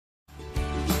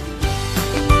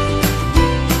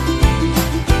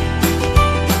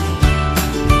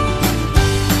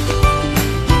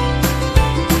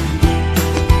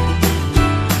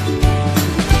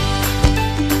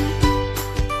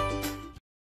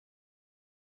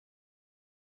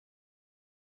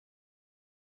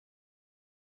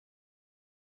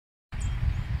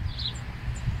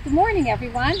Good morning,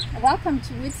 everyone, and welcome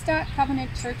to Woodstock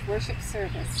Covenant Church worship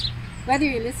service. Whether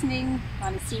you're listening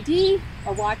on a CD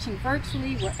or watching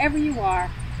virtually, wherever you are,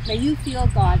 may you feel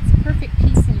God's perfect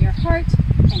peace in your heart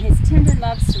and His tender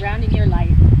love surrounding your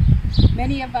life.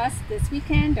 Many of us this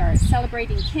weekend are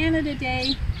celebrating Canada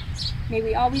Day. May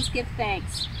we always give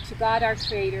thanks to God, our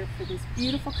Creator, for this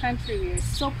beautiful country we are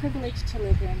so privileged to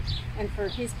live in and for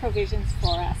His provisions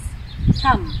for us.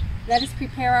 Come, let us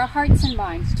prepare our hearts and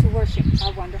minds to worship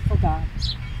our wonderful God.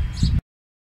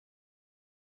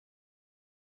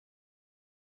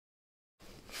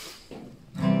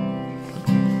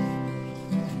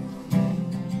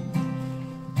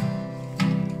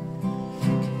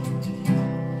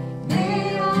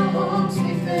 May our homes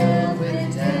be filled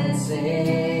with dancing.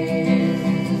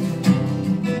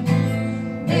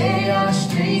 May our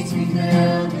streets be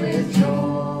filled with joy.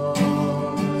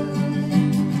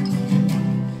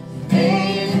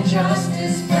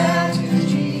 Justice back to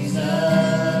Jesus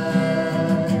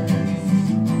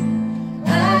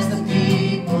as the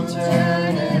people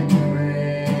turn and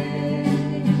pray.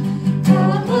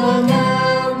 From the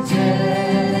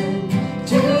mountain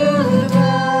to the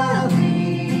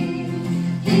valley,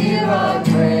 hear our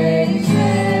praises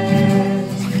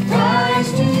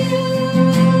rise to you.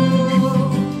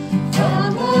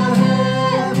 From the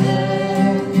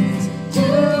heavens to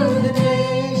the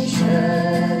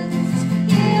nations,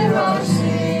 our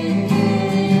singing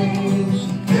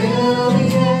fill the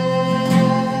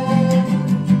air.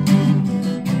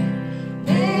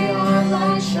 May our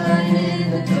light shine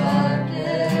in the darkness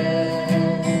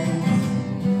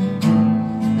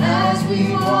as we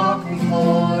walk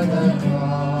before the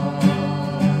cross.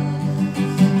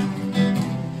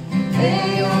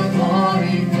 May your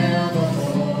glory fill the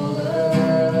whole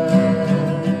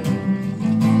earth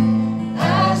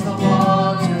as the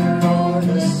water o'er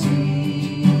the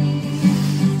sea.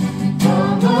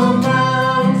 From the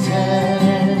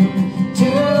mountain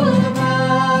to the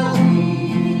valley,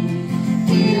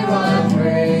 hear our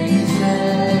praises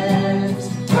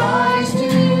rise to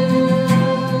you.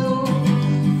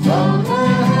 From the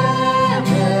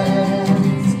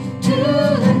heavens to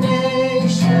the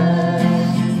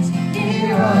nations,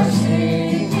 hear our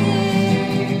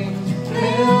singing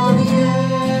fill the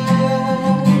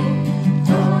air.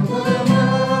 From the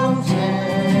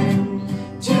mountain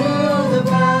to the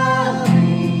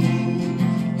valley,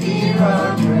 hear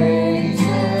our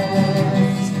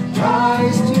praises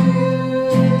rise to you.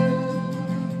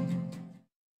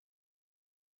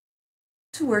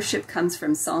 To worship comes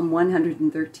from Psalm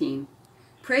 113.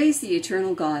 Praise the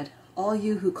eternal God. All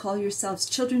you who call yourselves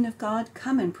children of God,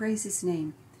 come and praise His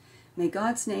name. May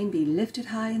God's name be lifted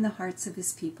high in the hearts of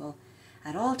His people.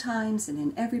 At all times and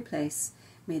in every place,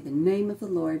 may the name of the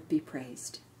Lord be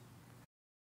praised.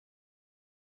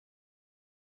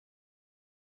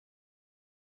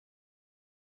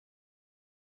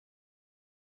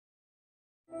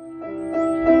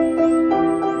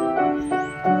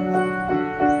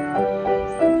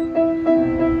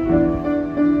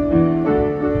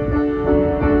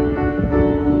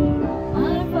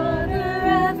 Our Father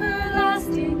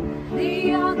everlasting,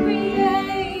 the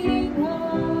all-creating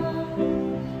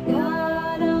one,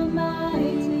 God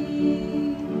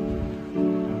Almighty,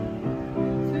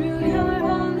 through your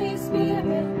Holy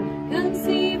Spirit,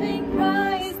 conceiving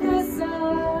Christ the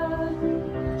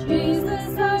Son,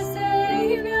 Jesus our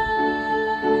Savior.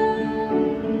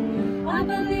 I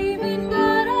believe in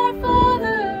God our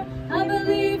Father, I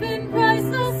believe in Christ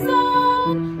the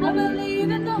Son, I believe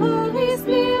in the Holy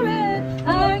Spirit,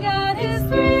 our God is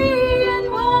three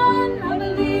in one. I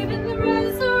believe in the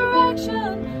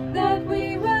resurrection, that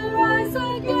we will rise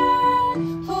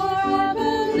again, for I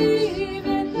believe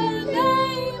in the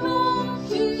name of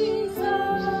Jesus.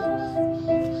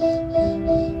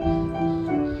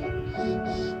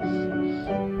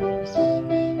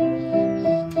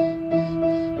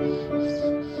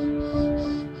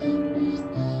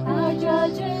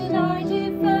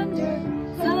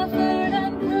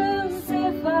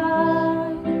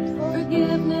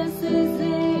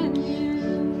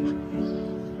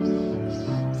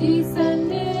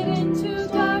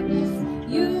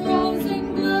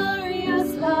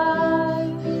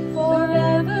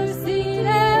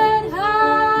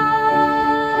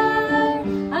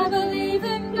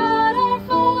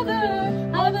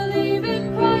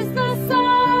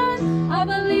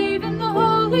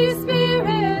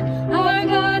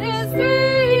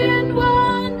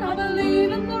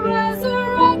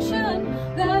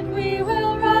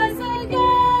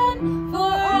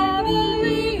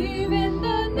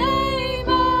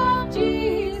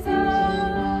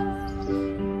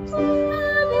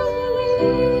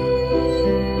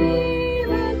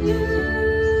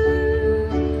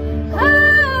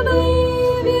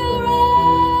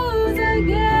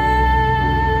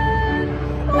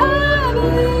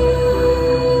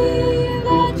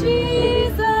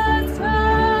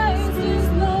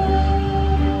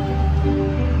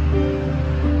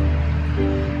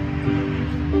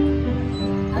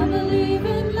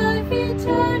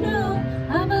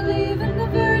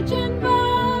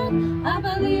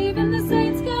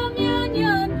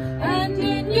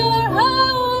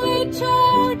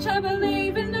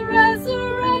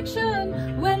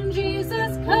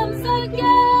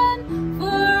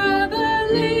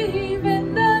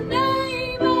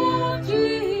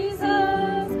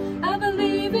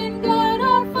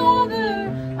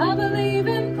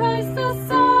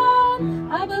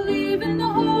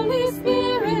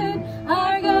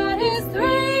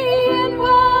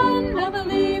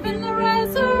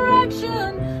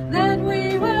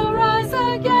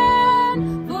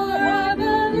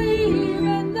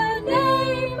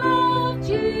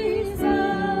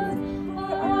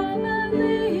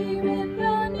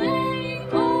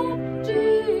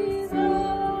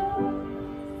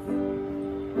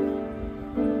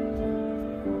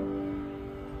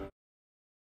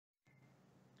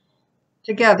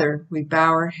 Together, we bow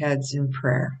our heads in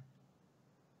prayer.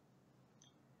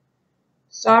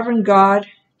 Sovereign God,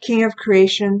 King of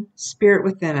creation, Spirit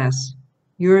within us,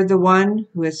 you are the one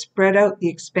who has spread out the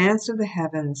expanse of the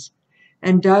heavens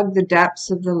and dug the depths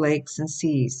of the lakes and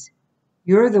seas.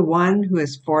 You're the one who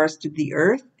has forested the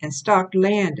earth and stocked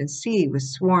land and sea with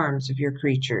swarms of your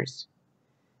creatures.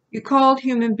 You called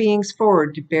human beings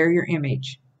forward to bear your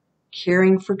image,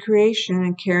 caring for creation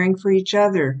and caring for each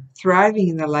other, thriving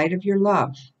in the light of your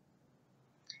love.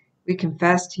 We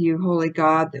confess to you, Holy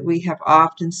God, that we have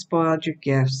often spoiled your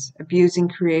gifts, abusing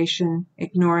creation,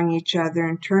 ignoring each other,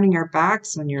 and turning our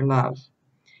backs on your love.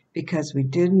 Because we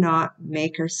did not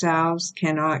make ourselves,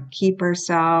 cannot keep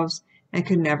ourselves, and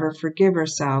could never forgive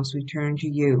ourselves, we turn to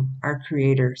you, our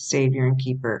Creator, Savior, and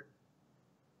Keeper.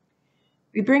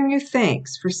 We bring you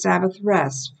thanks for Sabbath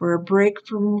rest, for a break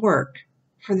from work,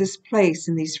 for this place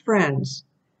and these friends,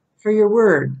 for your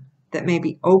word that may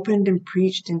be opened and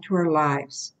preached into our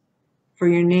lives, for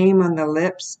your name on the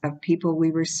lips of people we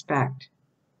respect.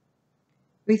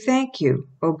 We thank you,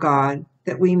 O God,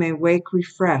 that we may wake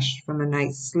refreshed from a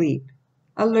night's sleep,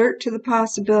 alert to the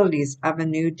possibilities of a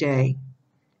new day,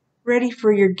 ready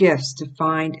for your gifts to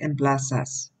find and bless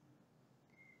us.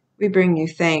 We bring you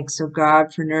thanks, O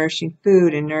God, for nourishing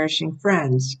food and nourishing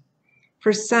friends,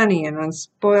 for sunny and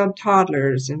unspoiled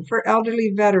toddlers, and for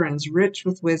elderly veterans rich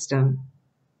with wisdom.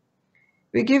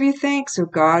 We give you thanks, O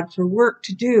God, for work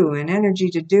to do and energy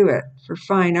to do it, for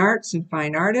fine arts and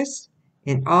fine artists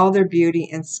in all their beauty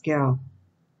and skill.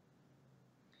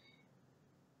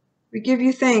 We give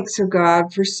you thanks, O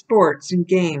God, for sports and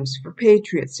games, for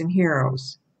patriots and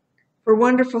heroes, for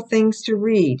wonderful things to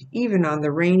read, even on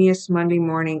the rainiest Monday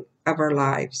morning of our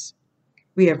lives.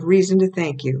 We have reason to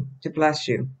thank you, to bless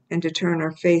you, and to turn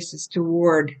our faces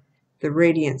toward the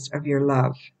radiance of your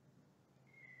love.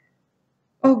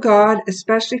 O God,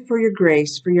 especially for your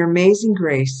grace, for your amazing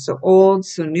grace, so old,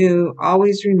 so new,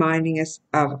 always reminding us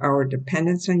of our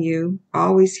dependence on you,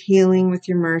 always healing with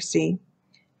your mercy.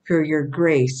 For your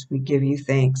grace, we give you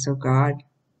thanks, O God.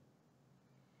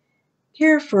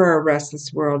 Care for our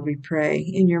restless world, we pray.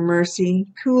 In your mercy,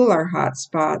 cool our hot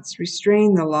spots,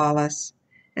 restrain the lawless,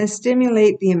 and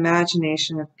stimulate the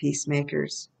imagination of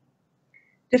peacemakers.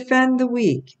 Defend the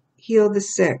weak, heal the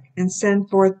sick, and send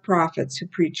forth prophets who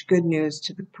preach good news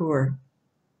to the poor.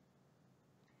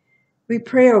 We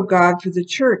pray, O God, for the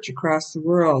church across the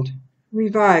world.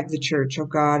 Revive the church, O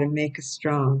God, and make us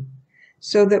strong,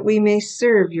 so that we may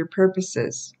serve your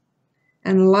purposes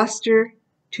and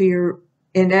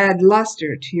add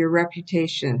luster to your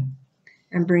reputation,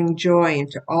 and bring joy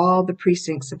into all the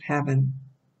precincts of heaven.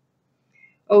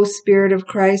 O Spirit of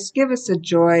Christ, give us a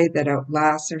joy that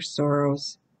outlasts our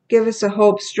sorrows. Give us a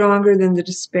hope stronger than the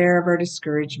despair of our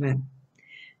discouragement,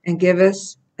 and give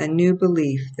us a new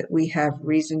belief that we have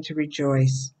reason to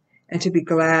rejoice and to be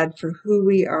glad for who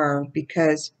we are,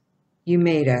 because you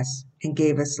made us and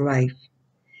gave us life,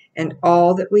 and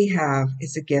all that we have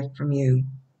is a gift from you.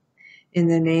 In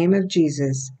the name of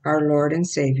Jesus, our Lord and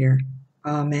Savior.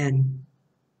 Amen.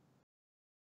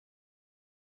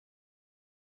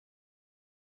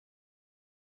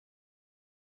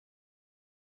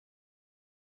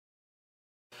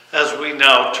 As we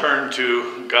now turn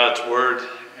to God's Word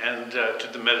and to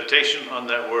the meditation on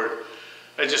that Word,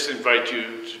 I just invite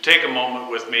you to take a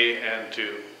moment with me and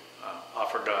to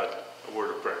offer God a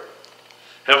word of prayer.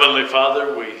 Heavenly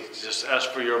Father, we just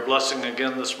ask for your blessing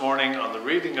again this morning on the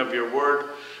reading of your Word.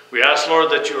 We ask,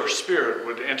 Lord, that your Spirit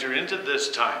would enter into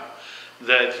this time,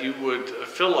 that you would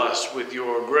fill us with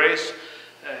your grace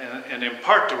and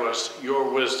impart to us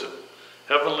your wisdom.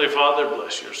 Heavenly Father,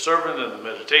 bless your servant and the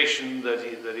meditation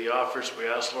that he offers. We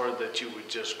ask, Lord, that you would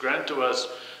just grant to us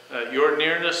your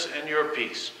nearness and your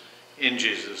peace. In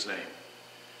Jesus' name,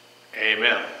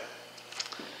 amen.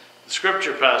 The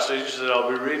scripture passage that I'll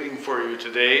be reading for you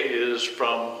today is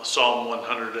from Psalm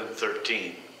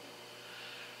 113.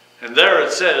 And there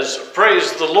it says,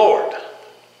 "Praise the Lord.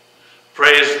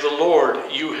 Praise the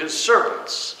Lord, you his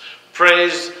servants.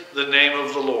 Praise the name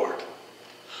of the Lord.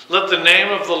 Let the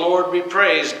name of the Lord be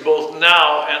praised both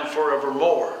now and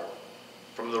forevermore.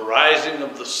 From the rising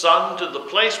of the sun to the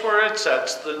place where it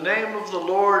sets, the name of the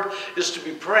Lord is to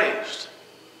be praised.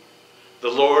 The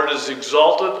Lord is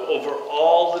exalted over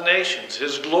all the nations,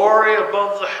 his glory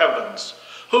above the heavens.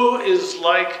 Who is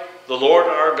like the Lord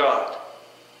our God,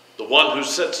 the one who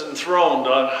sits enthroned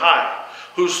on high,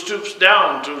 who stoops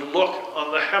down to look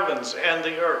on the heavens and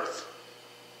the earth?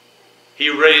 He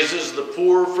raises the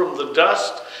poor from the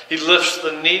dust. He lifts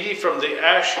the needy from the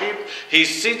ash heap. He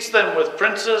seats them with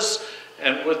princes,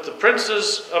 and with the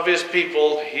princes of his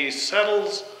people he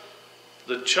settles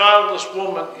the childless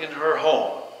woman in her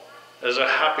home as a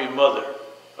happy mother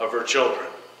of her children.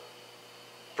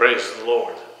 Praise the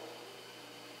Lord.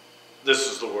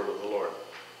 This is the word of the Lord.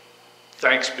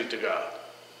 Thanks be to God.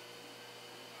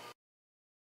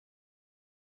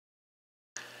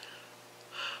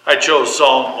 I chose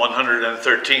Psalm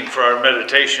 113 for our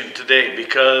meditation today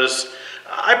because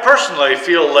I personally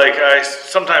feel like I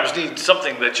sometimes need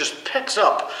something that just picks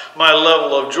up my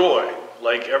level of joy.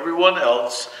 Like everyone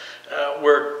else,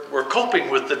 we're coping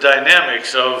with the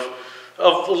dynamics of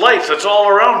life that's all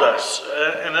around us.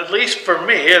 And at least for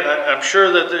me, and I'm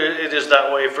sure that it is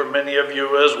that way for many of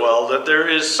you as well, that there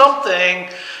is something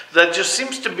that just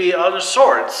seems to be out of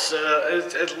sorts.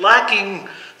 It's lacking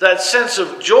that sense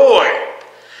of joy.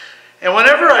 And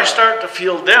whenever I start to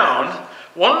feel down,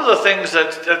 one of the things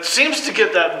that seems to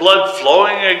get that blood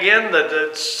flowing again,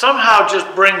 that somehow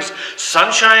just brings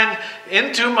sunshine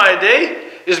into my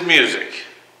day, is music.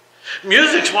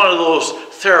 Music's one of those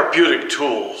therapeutic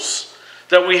tools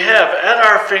that we have at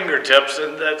our fingertips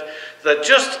and that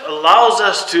just allows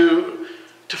us to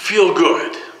feel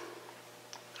good.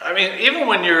 I mean, even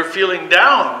when you're feeling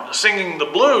down, singing the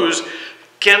blues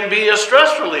can be a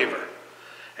stress reliever.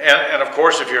 And of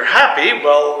course, if you're happy,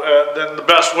 well, then the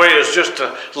best way is just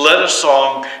to let a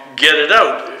song get it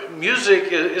out.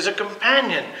 Music is a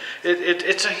companion.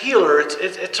 It's a healer.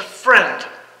 It's a friend.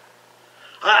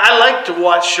 I like to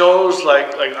watch shows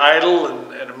like Idol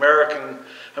and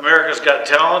America's Got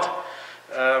Talent,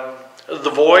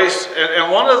 The Voice.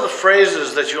 And one of the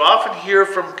phrases that you often hear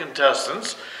from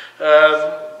contestants,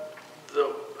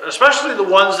 especially the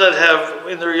ones that have,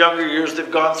 in their younger years,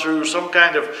 they've gone through some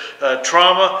kind of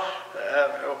trauma,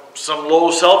 some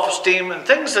low self-esteem, and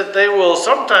things that they will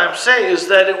sometimes say is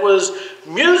that it was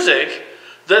music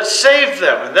that saved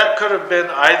them. And that could have been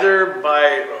either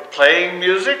by playing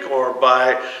music or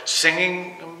by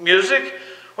singing music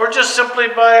or just simply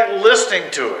by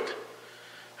listening to it.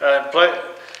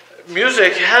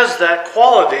 Music has that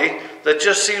quality that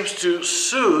just seems to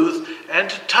soothe and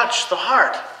to touch the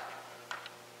heart.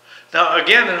 Now,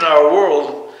 again, in our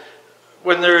world,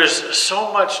 when there is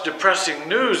so much depressing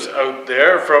news out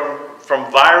there,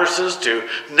 from viruses to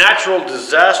natural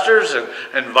disasters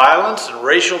and violence and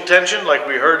racial tension, like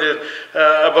we heard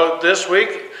about this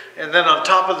week, and then on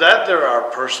top of that, there are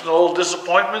personal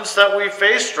disappointments that we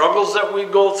face, struggles that we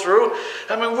go through.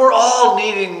 I mean, we're all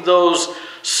needing those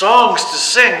songs to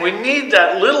sing. We need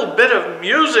that little bit of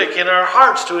music in our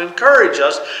hearts to encourage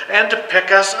us and to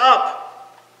pick us up.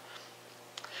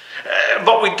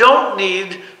 But we don't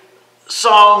need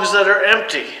songs that are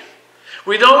empty.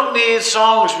 We don't need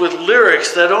songs with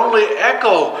lyrics that only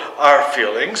echo our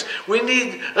feelings. We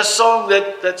need a song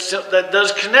that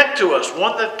does connect to us,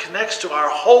 one that connects to our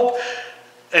hope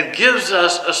and gives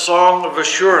us a song of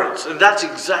assurance. And that's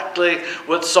exactly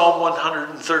what Psalm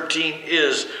 113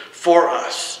 is for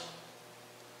us.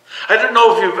 I don't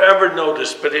know if you've ever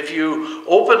noticed, but if you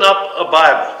open up a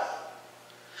Bible,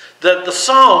 that the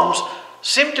Psalms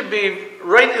seem to be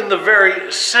right in the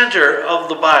very center of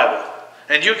the Bible.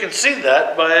 And you can see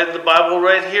that by the Bible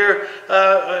right here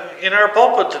in our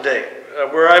pulpit today,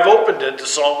 where I've opened it to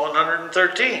Psalm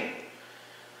 113.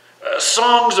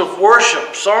 Songs of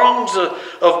worship, songs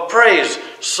of praise,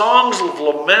 songs of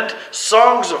lament,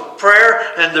 songs of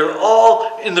prayer, and they're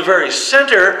all in the very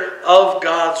center of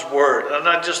God's Word. And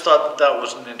I just thought that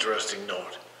was an interesting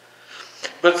note.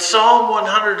 But Psalm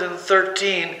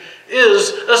 113 is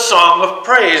a song of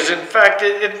praise. In fact,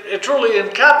 it truly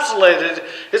encapsulated,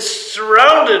 it's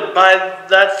surrounded by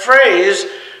that phrase,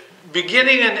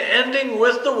 beginning and ending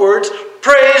with the words,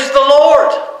 "Praise the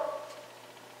Lord."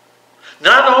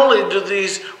 Not only do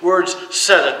these words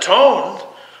set a tone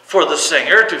for the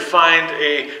singer to find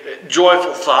a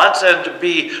joyful thoughts and to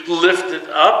be lifted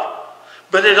up,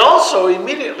 but it also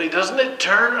immediately, doesn't it,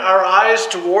 turn our eyes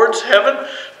towards heaven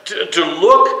to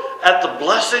look at the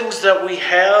blessings that we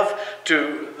have,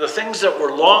 to the things that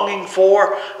we're longing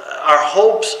for, our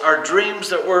hopes, our dreams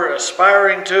that we're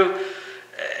aspiring to.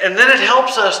 And then it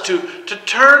helps us to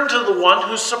turn to the one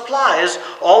who supplies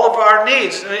all of our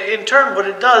needs. And in turn, what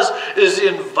it does is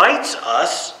invites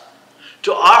us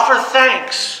to offer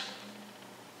thanks,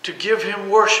 to give him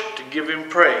worship, to give him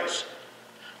praise.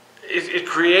 It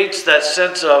creates that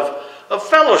sense of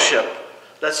fellowship,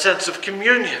 that sense of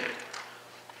communion.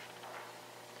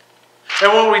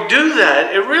 And when we do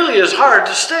that, it really is hard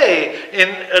to stay in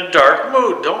a dark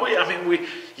mood, don't we? I mean,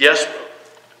 yes,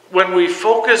 when we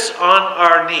focus on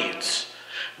our needs,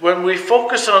 when we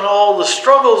focus on all the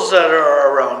struggles that are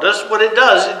around us, what it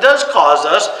does cause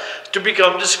us to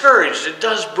become discouraged. It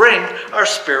does bring our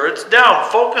spirits down.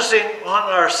 Focusing on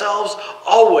ourselves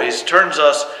always turns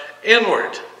us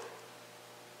inward.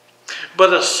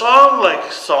 But a song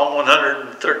like Psalm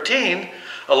 113,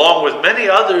 along with many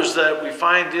others that we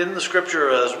find in the scripture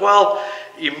as well,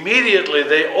 immediately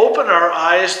they open our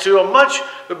eyes to a much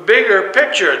bigger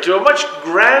picture, to a much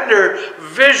grander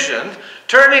vision,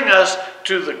 turning us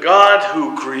to the God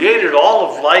who created all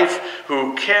of life,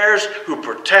 who cares, who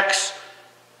protects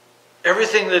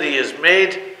everything that he has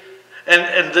made.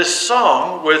 And this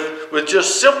song, with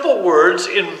just simple words,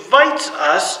 invites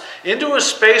us into a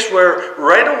space where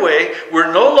right away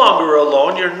we're no longer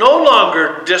alone, you're no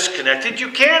longer disconnected,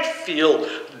 you can't feel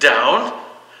down,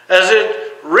 as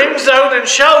it rings out and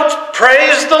shouts,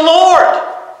 "Praise the Lord!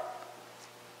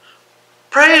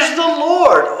 Praise the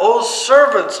Lord, O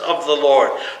servants of the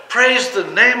Lord. Praise the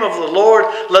name of the Lord.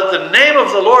 Let the name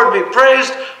of the Lord be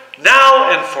praised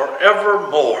now and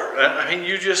forevermore." I mean,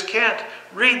 you just can't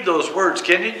read those words,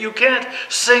 can you? You can't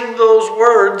sing those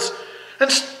words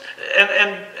and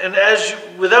as you,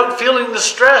 without feeling the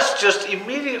stress, just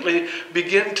immediately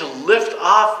begin to lift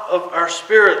off of our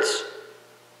spirits,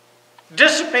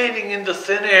 dissipating into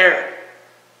thin air.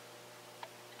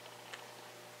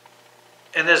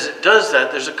 And as it does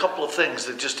that, there's a couple of things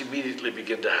that just immediately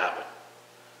begin to happen.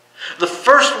 The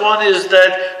first one is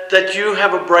that you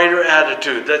have a brighter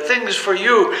attitude, that things for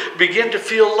you begin to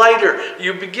feel lighter.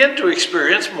 You begin to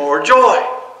experience more joy.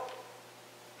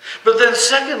 But then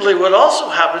secondly, what also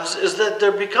happens is that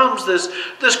there becomes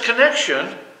this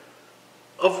connection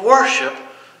of worship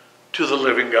to the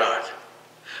living God,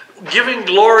 giving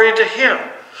glory to him,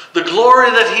 the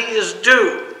glory that he is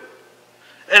due,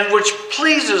 and which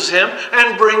pleases him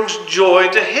and brings joy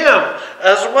to him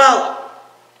as well.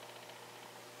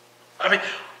 I mean,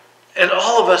 and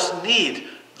all of us need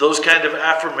those kind of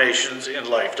affirmations in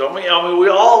life, don't we? I mean, we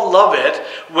all love it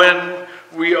when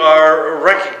we are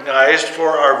recognized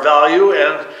for our value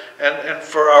and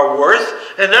for our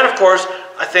worth. And that, of course,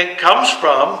 I think comes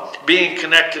from being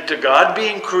connected to God,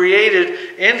 being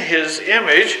created in his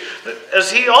image,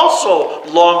 as he also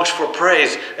longs for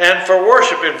praise and for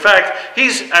worship. In fact,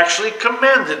 he's actually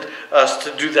commanded us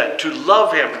to do that, to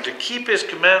love him and to keep his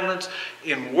commandments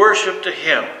in worship to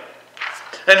him.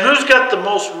 And who's got the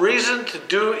most reason to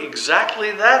do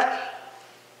exactly that?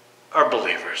 Our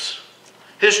believers,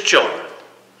 his children.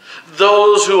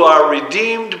 Those who are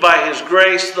redeemed by his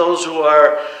grace, those who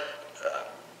are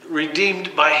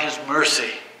redeemed by his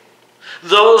mercy.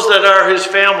 Those that are his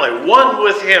family, one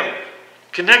with him,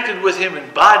 connected with him in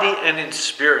body and in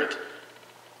spirit.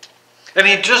 And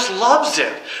he just loves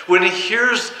it when he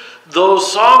hears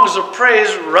those songs of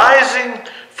praise rising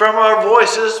from our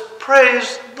voices.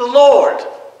 Praise the Lord.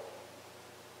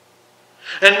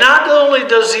 And not only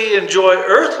does he enjoy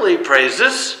earthly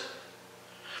praises,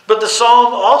 but the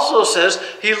psalm also says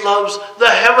he loves the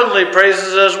heavenly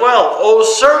praises as well. O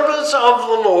servants of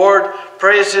the Lord,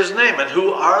 praise his name. And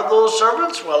who are those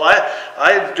servants? Well,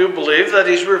 I do believe that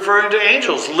he's referring to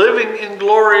angels living in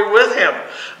glory with him.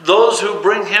 Those who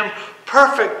bring him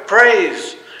perfect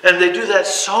praise. And they do that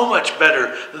so much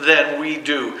better than we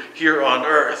do here on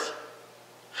earth.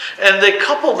 And they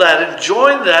couple that and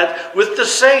join that with the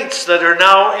saints that are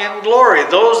now in glory,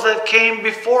 those that came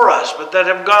before us but that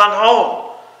have gone home.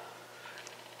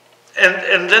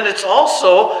 And then it's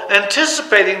also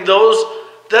anticipating those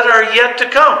that are yet to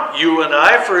come. You and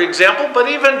I, for example, but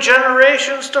even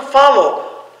generations to follow.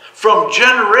 From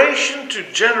generation to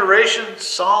generation,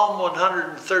 Psalm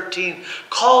 113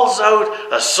 calls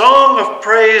out a song of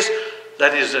praise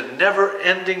that is a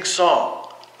never-ending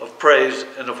song of praise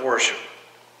and of worship.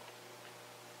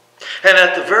 And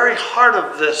at the very heart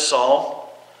of this psalm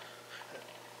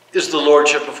is the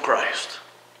Lordship of Christ.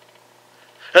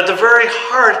 At the very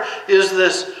heart is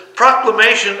this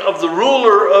proclamation of the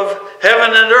ruler of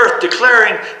heaven and earth,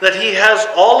 declaring that he has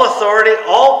all authority,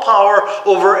 all power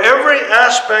over every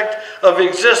aspect of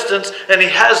existence, and he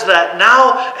has that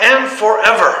now and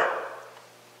forever.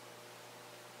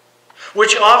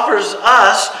 Which offers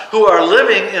us, who are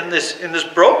living in this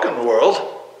broken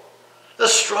world, a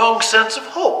strong sense of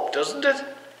hope, doesn't it?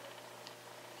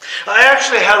 I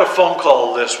actually had a phone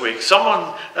call this week.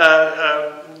 Someone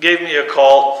gave me a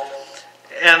call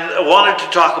and wanted to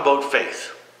talk about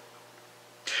faith.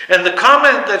 And the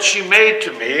comment that she made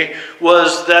to me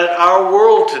was that our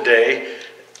world today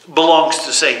belongs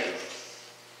to Satan.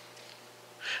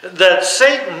 That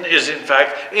Satan is, in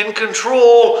fact, in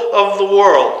control of the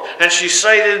world. And she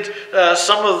cited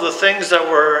some of the things that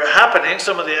were happening,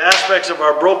 some of the aspects of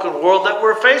our broken world that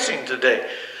we're facing today.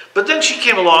 But then she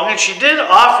came along and she did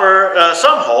offer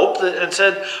some hope and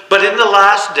said, but in the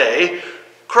last day,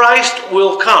 Christ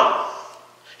will come.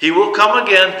 He will come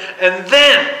again, and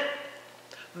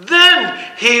then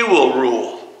he will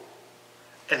rule.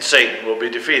 and Satan will be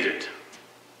defeated.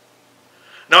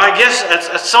 Now, I guess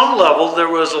at some level there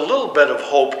was a little bit of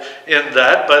hope in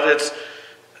that, but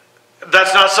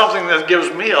that's not something that gives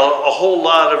me a whole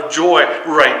lot of joy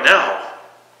right now.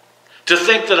 To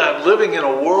think that I'm living in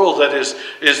a world that is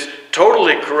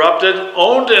totally corrupted,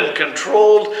 owned and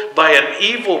controlled by an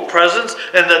evil presence,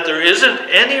 and that there isn't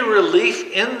any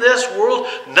relief in this world,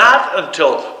 not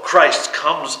until Christ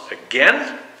comes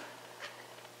again.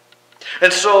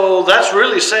 And so that's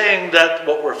really saying that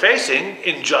what we're facing,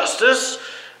 injustice,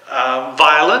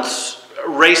 violence,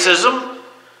 racism,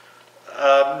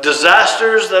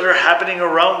 disasters that are happening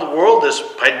around the world, this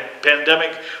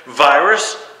pandemic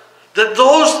virus, that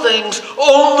those things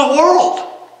own the world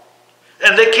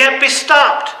and they can't be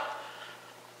stopped.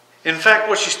 In fact,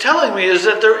 what she's telling me is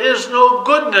that there is no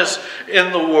goodness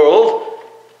in the world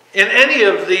in any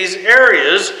of these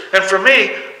areas, and for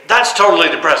me, that's totally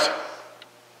depressing.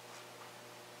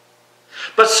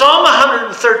 But Psalm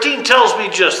 113 tells me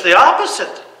just the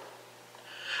opposite.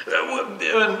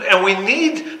 And we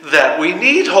need that. We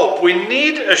need hope. We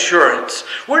need assurance.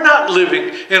 We're not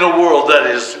living in a world that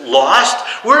is lost.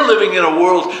 We're living in a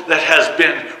world that has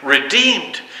been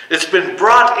redeemed. It's been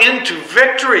brought into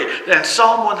victory. And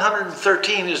Psalm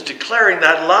 113 is declaring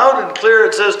that loud and clear.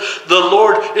 It says, "The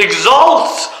Lord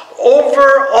exalts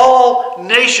over all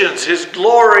nations. His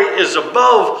glory is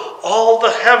above all the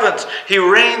heavens. He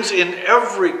reigns in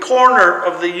every corner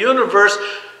of the universe,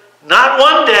 not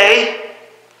one day,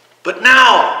 but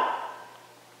now.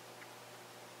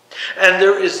 And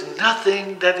there is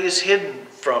nothing that is hidden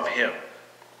from him.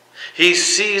 He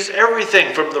sees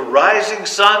everything from the rising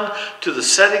sun to the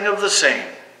setting of the same.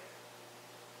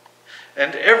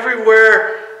 And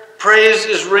everywhere praise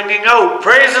is ringing out.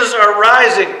 Praises are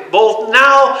rising, both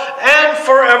now and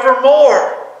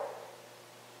forevermore."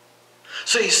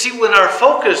 So you see, when our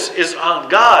focus is on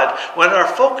God, when our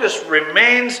focus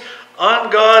remains on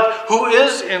God who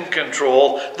is in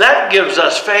control, that gives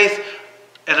us faith,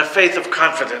 and a faith of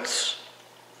confidence.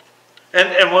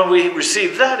 And when we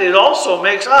receive that, it also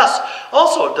makes us,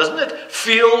 doesn't it,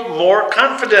 feel more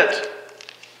confident,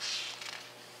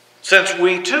 since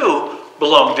we too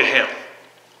belong to him.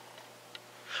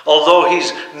 Although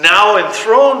he's now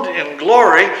enthroned in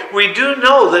glory, we do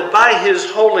know that by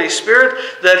his Holy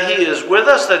Spirit that he is with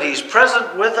us, that he's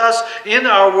present with us in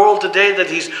our world today, that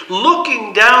he's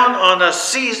looking down on us,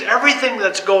 sees everything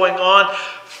that's going on,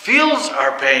 feels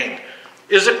our pain,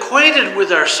 is acquainted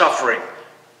with our suffering,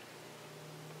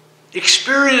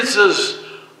 experiences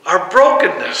our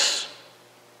brokenness.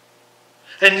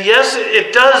 And yes,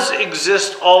 it does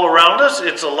exist all around us.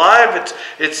 It's alive,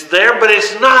 it's there, but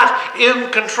it's not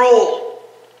in control.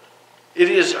 It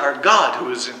is our God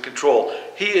who is in control.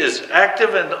 He is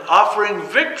active and offering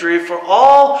victory for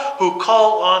all who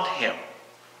call on him.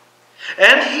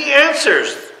 And he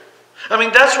answers. I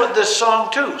mean, that's what this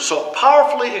song too so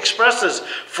powerfully expresses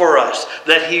for us,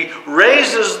 that he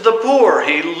raises the poor,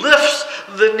 he lifts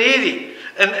the needy.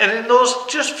 And in those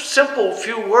just simple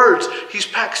few words, he's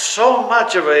packed so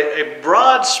much of a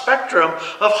broad spectrum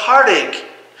of heartache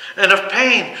and of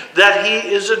pain that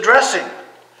he is addressing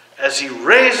as he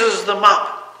raises them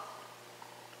up.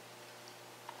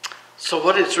 So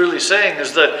what it's really saying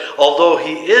is that although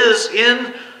he is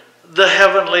in the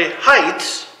heavenly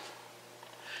heights,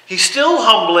 he's still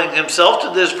humbling himself to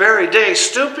this very day,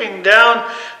 stooping down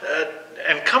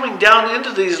and coming down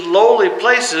into these lowly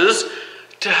places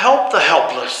to help the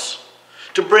helpless,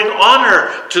 to bring honor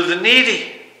to the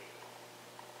needy.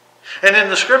 And in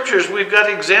the scriptures, we've got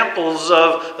examples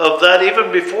of that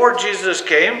even before Jesus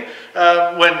came,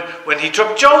 when he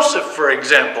took Joseph, for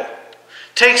example.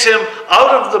 Takes him out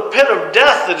of the pit of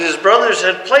death that his brothers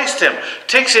had placed him.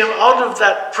 Takes him out of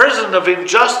that prison of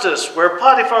injustice where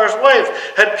Potiphar's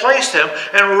wife had placed him,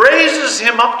 and raises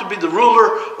him up to be the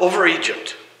ruler over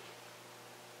Egypt.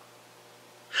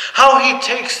 How he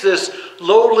takes this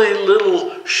lowly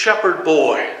little shepherd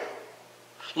boy,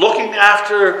 looking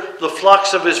after the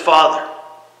flocks of his father,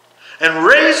 and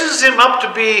raises him up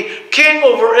to be king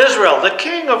over Israel, the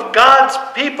king of God's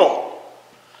people.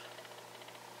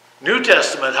 New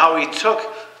Testament, how he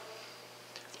took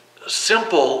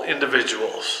simple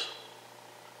individuals,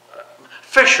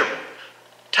 fishermen,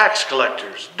 tax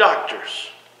collectors,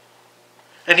 doctors,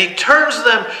 and he turns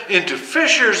them into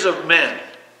fishers of men.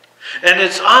 And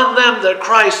it's on them that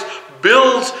Christ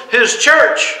builds his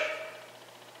church.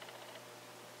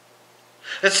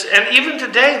 And even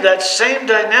today, that same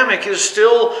dynamic is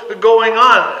still going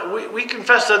on. We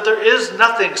confess that there is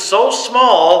nothing so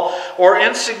small or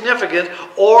insignificant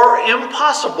or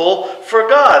impossible for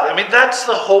God. I mean, that's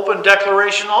the hope and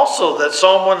declaration also that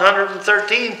Psalm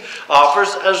 113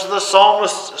 offers as the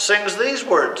psalmist sings these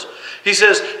words. He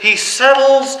says, He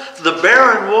settles the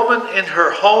barren woman in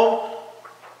her home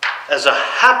as a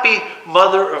happy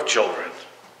mother of children.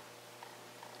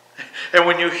 And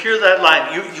when you hear that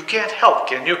line, you can't help,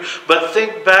 can you? But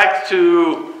think back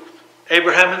to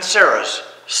Abraham and Sarah's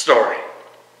story,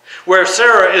 where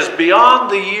Sarah is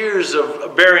beyond the years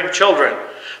of bearing children,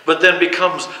 but then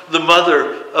becomes the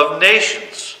mother of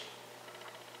nations.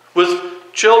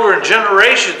 With children,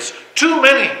 generations, too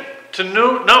many to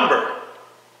number.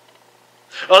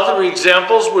 Other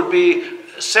examples would be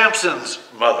Samson's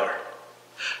mother,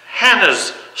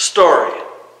 Hannah's story,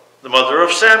 the mother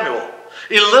of Samuel,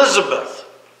 Elizabeth,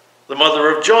 the mother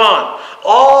of John,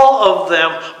 all of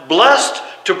them blessed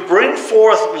to bring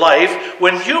forth life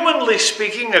when, humanly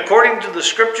speaking, according to the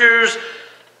scriptures,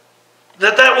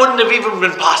 that wouldn't have even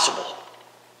been possible.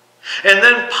 And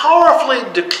then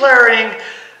powerfully declaring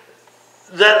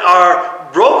that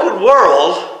our broken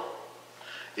world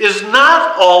is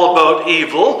not all about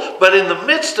evil, but in the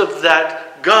midst of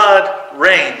that, God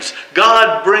reigns.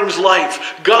 God brings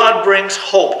life. God brings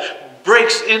hope.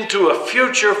 Breaks into a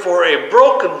future for a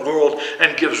broken world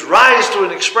and gives rise to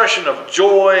an expression of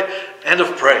joy and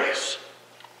of praise.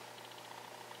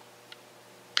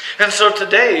 And so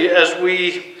today, as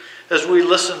we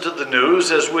listen to the news,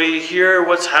 as we hear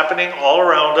what's happening all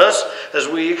around us, as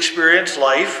we experience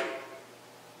life,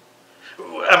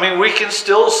 I mean, we can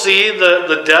still see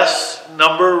the death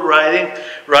number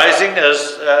rising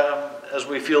as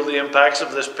we feel the impacts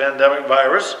of this pandemic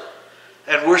virus,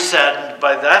 and we're saddened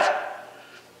by that.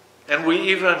 And we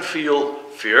even feel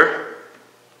fear.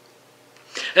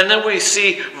 And then we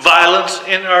see violence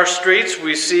in our streets.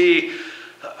 We see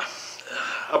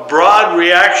a broad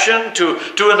reaction to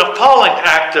an appalling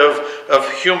act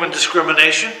of human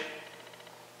discrimination.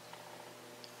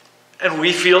 And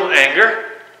we feel anger.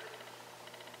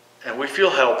 And we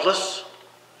feel helpless.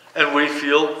 And we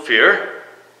feel fear.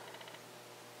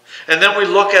 And then we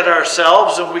look at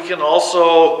ourselves and we can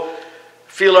also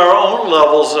feel our own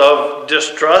levels of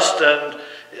distrust and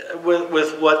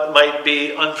with what might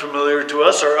be unfamiliar to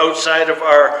us or outside of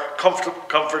our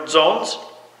comfort zones.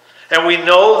 And we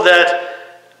know that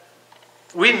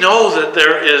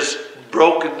there is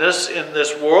brokenness in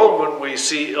this world when we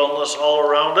see illness all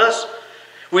around us.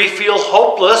 We feel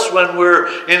hopeless when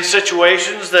we're in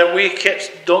situations that we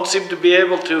don't seem to be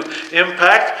able to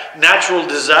impact. Natural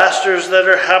disasters that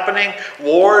are happening,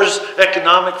 wars,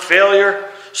 economic failure,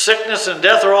 sickness and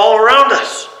death are all around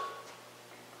us.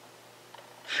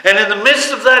 And in the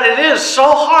midst of that, it is so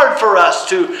hard for us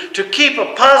to keep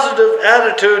a positive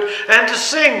attitude and to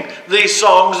sing these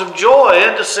songs of joy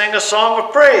and to sing a song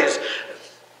of praise.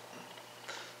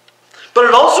 But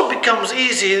it also becomes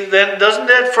easy then, doesn't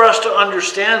it, for us to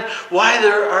understand why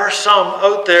there are some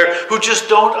out there who just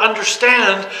don't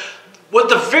understand what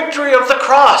the victory of the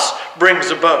cross brings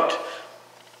about.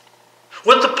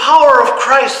 What the power of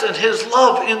Christ and His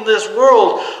love in this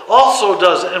world also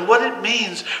does, and what it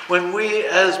means when we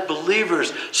as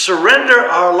believers surrender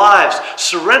our lives,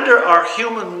 surrender our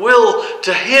human will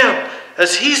to Him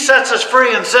as He sets us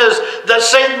free and says that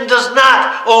Satan does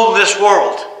not own this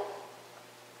world.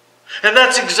 And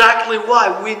that's exactly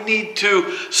why we need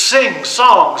to sing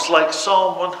songs like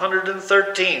Psalm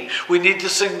 113. We need to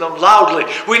sing them loudly.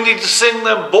 We need to sing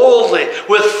them boldly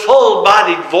with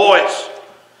full-bodied voice.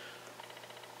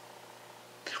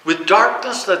 With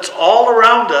darkness that's all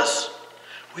around us,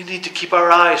 we need to keep our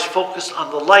eyes focused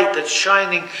on the light that's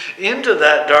shining into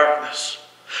that darkness.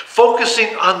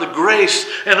 Focusing on the grace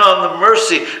and on the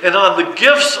mercy and on the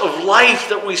gifts of life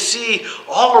that we see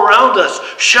all around us,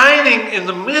 shining in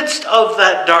the midst of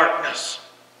that darkness.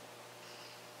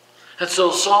 And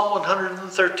so Psalm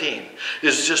 113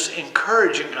 is just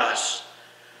encouraging us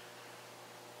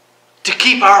to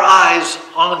keep our eyes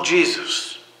on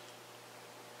Jesus.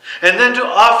 And then to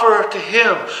offer to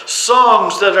Him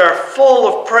songs that are full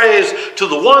of praise to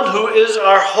the one who is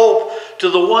our hope, to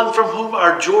the one from whom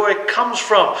our joy comes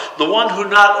from, the one who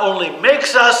not only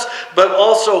makes us, but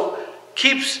also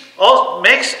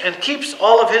makes and keeps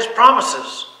all of His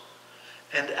promises.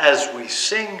 And as we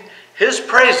sing His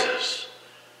praises,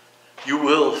 you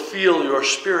will feel your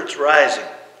spirits rising.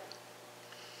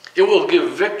 It will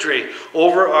give victory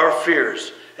over our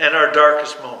fears and our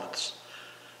darkest moments.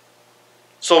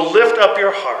 So lift up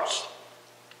your hearts.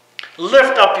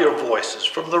 Lift up your voices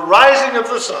from the rising of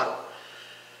the sun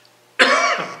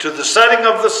to the setting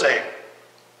of the same.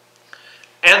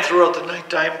 and throughout the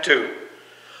nighttime too.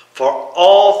 For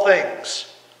all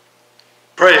things,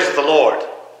 praise the Lord,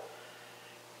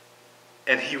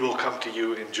 and he will come to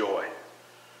you in joy.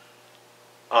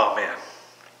 Amen.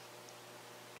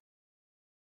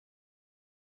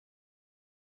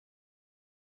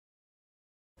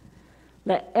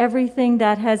 Let everything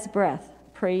that has breath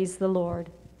praise the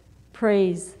Lord.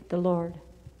 Praise the Lord.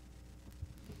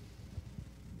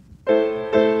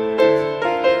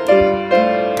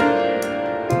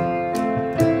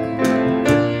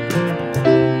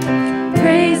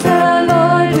 Praise the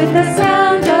Lord with the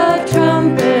sound of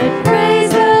trumpet.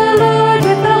 Praise the Lord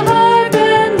with the harp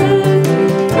and lute.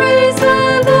 Praise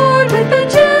the Lord with the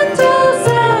gentle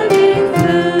sounding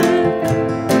flute.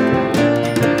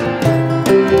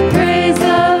 Praise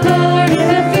the Lord in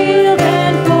the field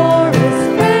and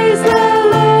forest. Praise the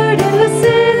Lord in the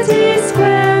city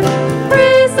square.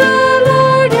 Praise the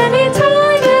Lord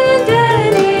anytime and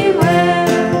anywhere.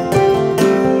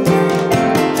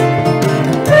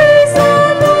 Praise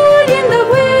the Lord in the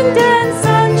wind and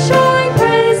sunshine.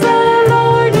 Praise the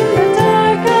Lord in the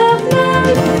dark of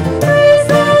night. Praise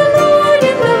the Lord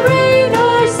in the rain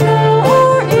or snow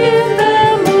or in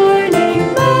the morning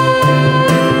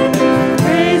light.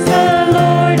 Praise the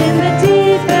Lord in the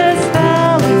deepest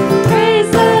valley. Praise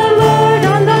the Lord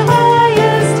on the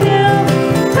highest hill.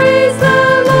 Praise the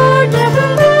Lord, never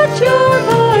let your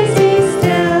voice be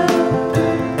still.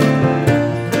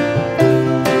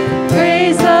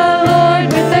 Praise the Lord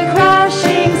with the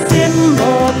crashing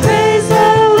cymbal. Praise the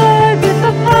Lord with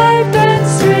the pipe and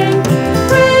string.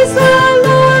 Praise the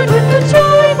Lord with the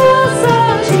joyful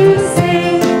songs you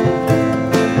sing.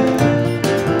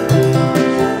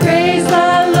 Praise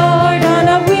the Lord on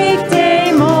a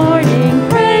weekday morning.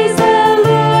 Praise the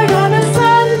Lord on a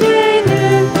Sunday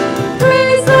noon.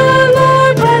 Praise the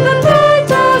Lord by the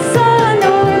light of sun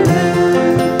or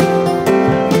moon.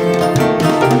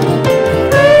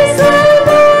 Praise the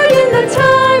Lord in the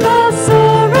time of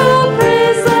sorrow.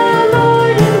 Praise the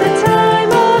Lord in the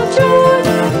time of joy.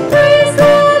 Praise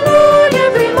the Lord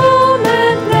every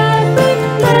moment gladly.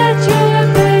 Let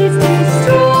your praise be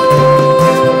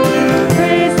strong.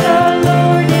 Praise the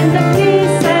Lord in the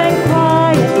peace and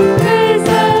quiet. Praise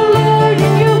the Lord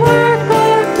in your work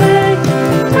or play.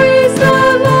 Praise the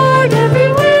Lord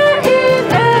everywhere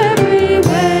in every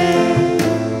way.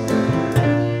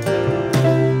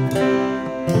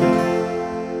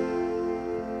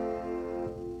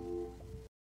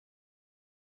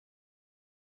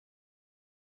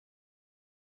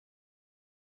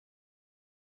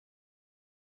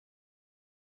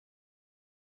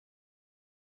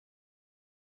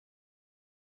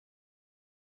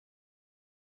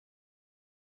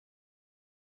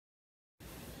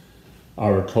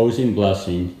 Our closing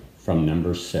blessing from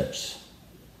number 6.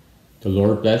 The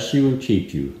Lord bless you and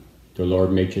keep you. The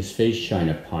Lord make his face shine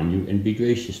upon you and be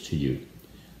gracious to you.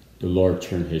 The Lord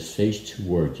turn his face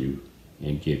toward you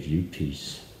and give you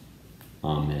peace.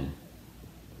 Amen.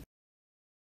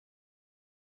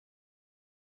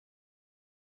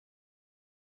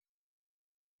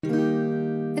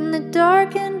 In the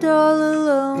dark and all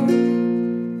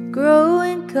alone,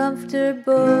 growing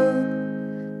comfortable.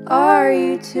 Are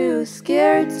you too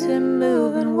scared to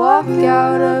move and walk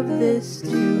out of this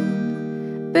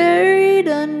tomb? Buried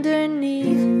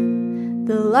underneath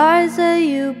the lies that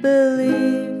you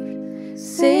believed,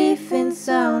 safe and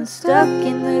sound, stuck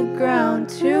in the ground,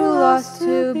 too lost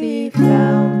to be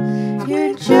found.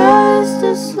 You're just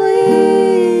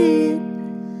asleep,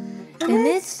 and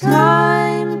it's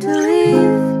time to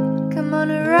leave. Come on,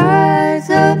 rise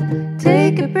up,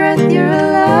 take a breath, you're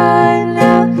alive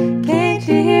now. Can't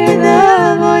you hear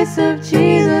the voice of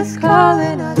Jesus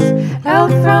calling us out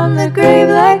from the grave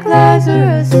like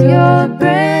Lazarus? You're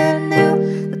brand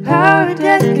new, the power of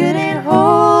death couldn't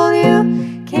hold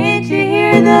you. Can't you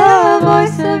hear the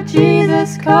voice of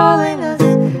Jesus calling us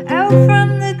out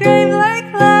from the grave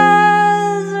like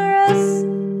Lazarus?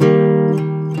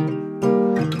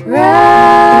 Rise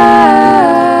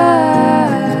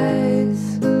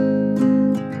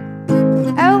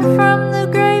out from the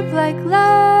grave like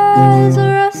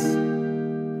Lazarus.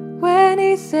 When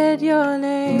he said your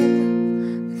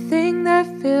name, the thing that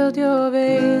filled your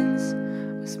veins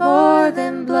was more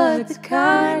than blood, the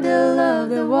kind of love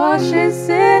that washes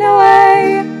sin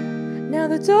away. Now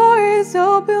the door is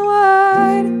open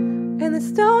wide, and the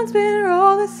stone's been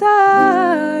rolled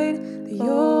aside. The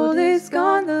old is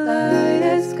gone, the light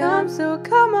has come, so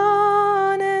come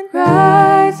on and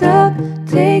rise up,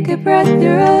 take a breath,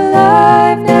 you're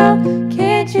alive now.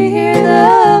 Can't you hear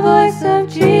the voice of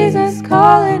Jesus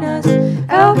calling us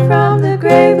out from the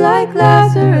grave like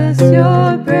Lazarus?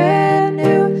 You're brand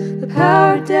new, the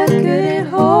power of death couldn't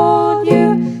hold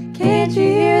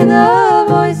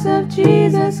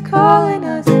calling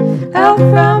us out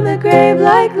from the grave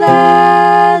like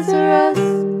Lazarus.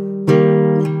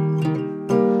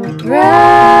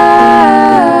 Rise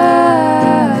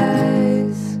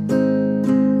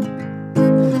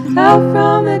out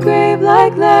from the grave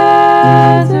like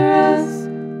Lazarus.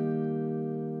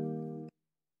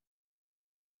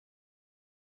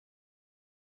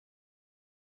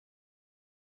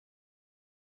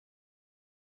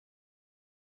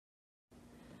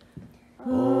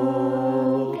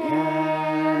 Oh,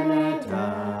 Canada,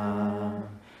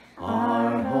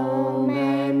 our home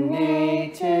and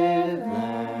native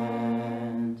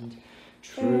land,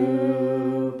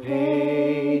 true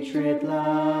patriot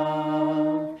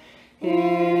love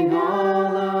in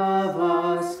all of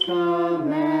us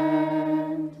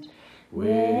command.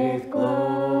 With